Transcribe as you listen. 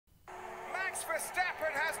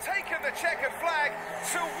Verstappen has taken the checkered flag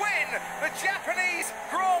to win the Japanese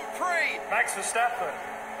Grand Prix. Max Verstappen,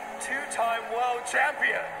 two-time world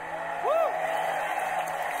champion. Woo!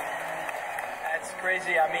 It's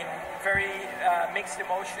crazy. I mean, very mixed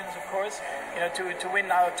emotions, of course. You know, to win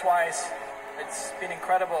now twice, it's been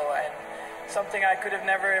incredible and something I could have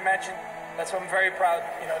never imagined. That's why I'm very proud,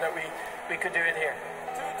 you know, that we could do it here.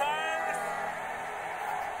 2 times.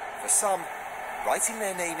 For some, writing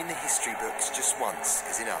their name in the history books just once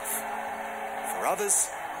is enough. For others,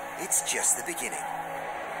 it's just the beginning.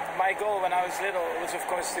 My goal when I was little was, of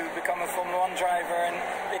course, to become a Formula 1 driver, and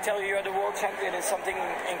they tell you you're the world champion is something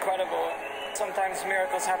incredible. Sometimes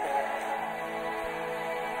miracles happen.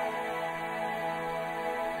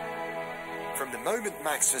 From the moment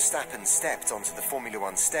Max Verstappen stepped onto the Formula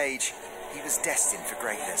 1 stage, he was destined for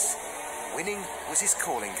greatness. Winning was his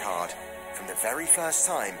calling card from the very first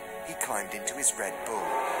time he climbed into his Red Bull.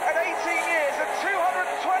 At 18 years and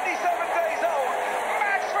 227 days old,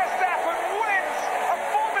 Max Verstappen wins a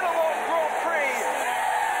Formula 1 Grand Prix.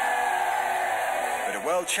 But a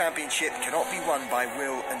world championship cannot be won by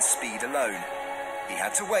will and speed alone. He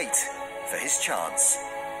had to wait for his chance.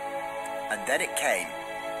 And then it came.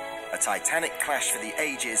 A titanic clash for the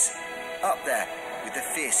ages, up there with the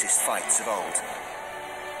fiercest fights of old.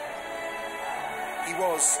 He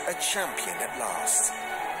was a champion at last.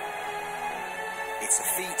 It's a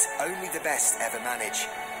feat only the best ever manage,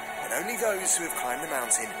 and only those who have climbed the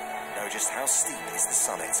mountain know just how steep is the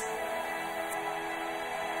summit.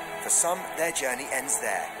 For some, their journey ends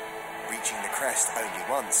there, reaching the crest only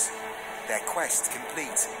once, their quest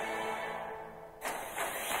complete.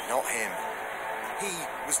 Not him. He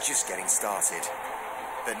was just getting started.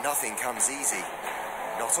 But nothing comes easy.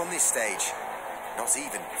 Not on this stage. Not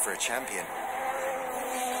even for a champion.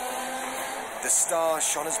 The star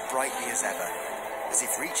shone as brightly as ever, as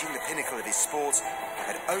if reaching the pinnacle of his sport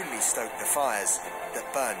had only stoked the fires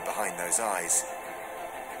that burned behind those eyes.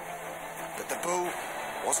 But the bull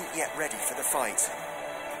wasn't yet ready for the fight.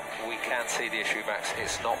 We can see the issue, Max.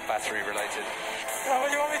 It's not battery related. What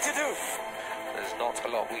do you want me to do? There's not a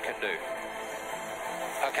lot we can do.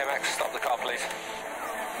 Okay, Max, stop the car, please.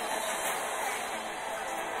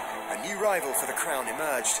 A new rival for the crown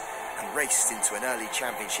emerged and raced into an early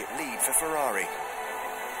championship lead for Ferrari.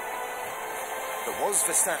 But was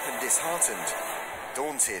Verstappen disheartened,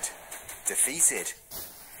 daunted, defeated?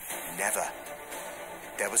 Never.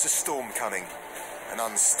 There was a storm coming, an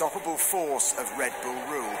unstoppable force of Red Bull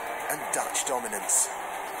rule and Dutch dominance.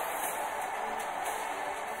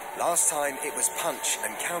 Last time it was punch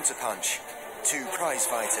and counterpunch, two prize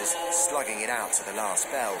fighters slugging it out to the last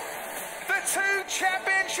bell. The two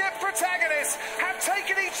championship protagonists have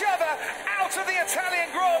taken each other out of the Italian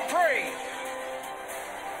Grand Prix.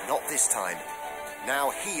 Not this time.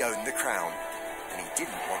 Now he owned the crown, and he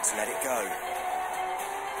didn't want to let it go.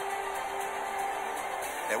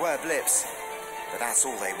 There were blips, but that's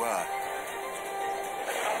all they were.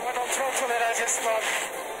 When I'm total it, I just love.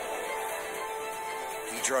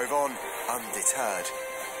 He drove on undeterred,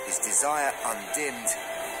 his desire undimmed,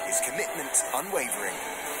 his commitment unwavering.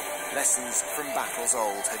 Lessons from battles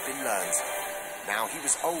old had been learned. Now he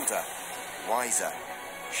was older, wiser,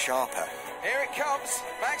 sharper. Here it comes.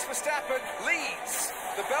 Max Verstappen leads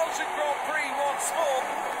the Belgian Grand Prix once more.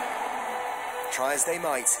 Try as they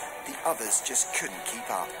might, the others just couldn't keep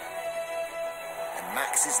up. And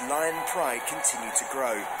Max's lion pride continued to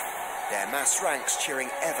grow, their mass ranks cheering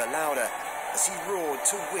ever louder as he roared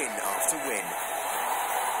to win after win.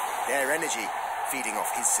 Their energy feeding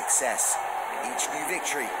off his success, each new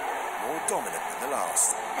victory more dominant than the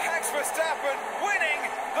last. Max Verstappen winning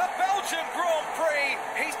the Belgian Grand Prix.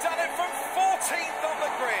 He's done it from 14th on the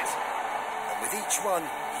grid. And with each one,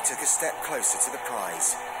 he took a step closer to the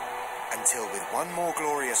prize. Until with one more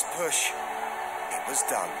glorious push, it was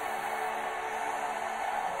done.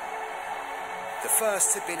 The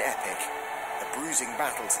first had been epic, a bruising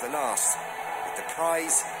battle to the last, with the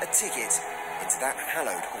prize a ticket into that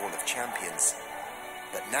hallowed Hall of Champions.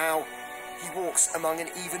 But now, he walks among an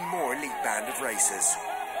even more elite band of racers.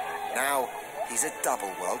 Now, he's a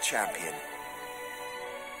double world champion.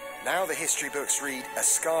 Now the history books read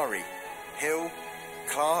Ascari, Hill,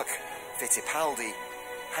 Clark, Fittipaldi,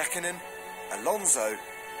 Hakkinen, Alonso,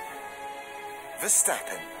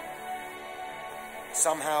 Verstappen.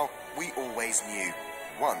 Somehow, we always knew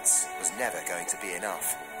once was never going to be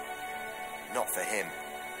enough. Not for him.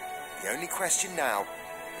 The only question now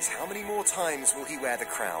is how many more times will he wear the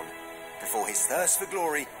crown before his thirst for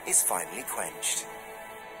glory is finally quenched.